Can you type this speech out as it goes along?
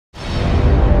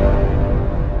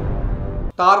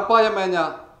ടാർപ്പായ മേഞ്ഞ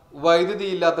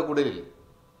വൈദ്യുതിയില്ലാത്ത കുടിലിൽ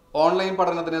ഓൺലൈൻ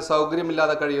പഠനത്തിന്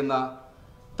സൗകര്യമില്ലാതെ കഴിയുന്ന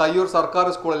തയ്യൂർ സർക്കാർ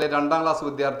സ്കൂളിലെ 2ാം ക്ലാസ്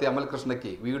വിദ്യാർത്ഥി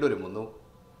അമൽകൃഷ്ണയ്ക്ക് വീടൊരുങ്ങുന്നു.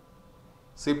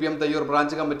 CPM തയ്യൂർ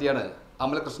ബ്രാഞ്ച് കമ്മിറ്റിയാണ്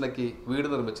അമൽകൃഷ്ണയ്ക്ക് വീട്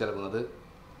നിർമ്മിച്ചു നൽകുന്നത്.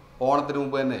 ഓണത്തിന്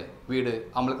മുമ്പ് തന്നെ വീട്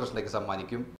അമൽകൃഷ്ണയ്ക്ക്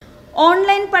സമ്മാനിക്കും.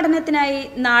 ഓൺലൈൻ പഠനത്തിനായി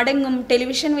നാടെങ്ങും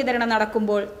ടെലിവിഷൻ വിതരണം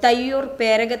നടക്കുമ്പോൾ തയ്യൂർ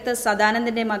പേരകത്ത്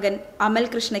സദാനന്ദന്റെ മകൻ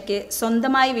അമൽകൃഷ്ണയ്ക്ക്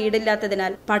സ്വന്തമായി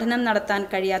വീടില്ലാത്തതിനാൽ പഠനം നടത്താൻ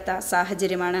കഴിയാത്ത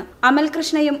സാഹചര്യമാണ്.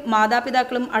 അമൽകൃഷ്ണയും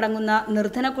മാതാപിതാക്കളും അടങ്ങുന്ന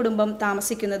നിർധന കുടുംബം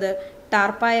താമസിക്കുന്നത്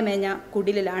ടാർപ്പായ മേഞ്ഞ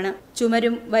കുടിലിലാണ്.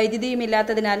 ചുമരും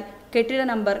വൈദ്യുതിയുമില്ലാത്തതിനാൽ കെട്ടിട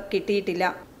നമ്പർ കിട്ടിയിട്ടില്ല.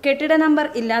 കെട്ടിട നമ്പർ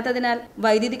ഇല്ലാത്തതിനാൽ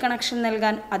വൈദ്യുതി കണക്ഷൻ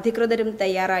നൽകാൻ അധികൃതരും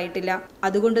തയ്യാറായിട്ടില്ല.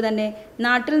 അതുകൊണ്ടുതന്നെ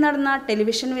നാട്ടിൽ നടന്ന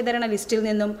ടെലിവിഷൻ വിതരണ ലിസ്റ്റിൽ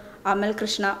നിന്നും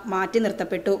അമൽകൃഷ്ണ മാറ്റി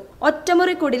നിർത്തപ്പെട്ടു.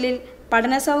 ഒറ്റമുറി കുടിലിൽ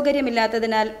പഠന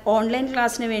സൗകര്യമില്ലാത്തതിനാൽ ഓൺലൈൻ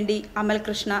ക്ലാസ്സിനു വേണ്ടി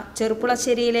അമൽകൃഷ്ണ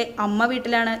ചെറുപ്പുളശ്ശേരിയിലെ അമ്മ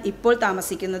വീട്ടിലാണ് ഇപ്പോൾ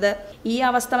താമസിക്കുന്നത്. ഈ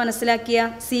അവസ്ഥ മനസ്സിലാക്കിയ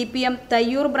CPM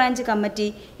തയ്യൂർ ബ്രാഞ്ച് കമ്മിറ്റി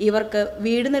ഇവർക്ക്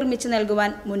വീട് നിർമ്മിച്ചു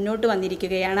നൽകുവാൻ മുന്നോട്ട്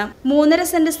വന്നിരിക്കുകയാണ്. 3.5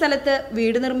 സെന്റ് സ്ഥലത്ത്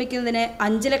വീട് നിർമ്മിക്കുന്നതിന്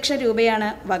 5 ലക്ഷം രൂപയാണ്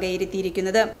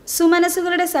വകയിരുത്തിയിരിക്കുന്നത്.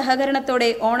 സുമനസുകളുടെ സഹകരണത്തോടെ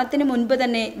ഓണത്തിന് മുൻപ്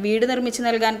തന്നെ വീട് നിർമ്മിച്ചു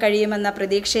നൽകാൻ കഴിയുമെന്ന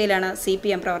പ്രതീക്ഷയിലാണ്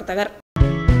CPM പ്രവർത്തകർ.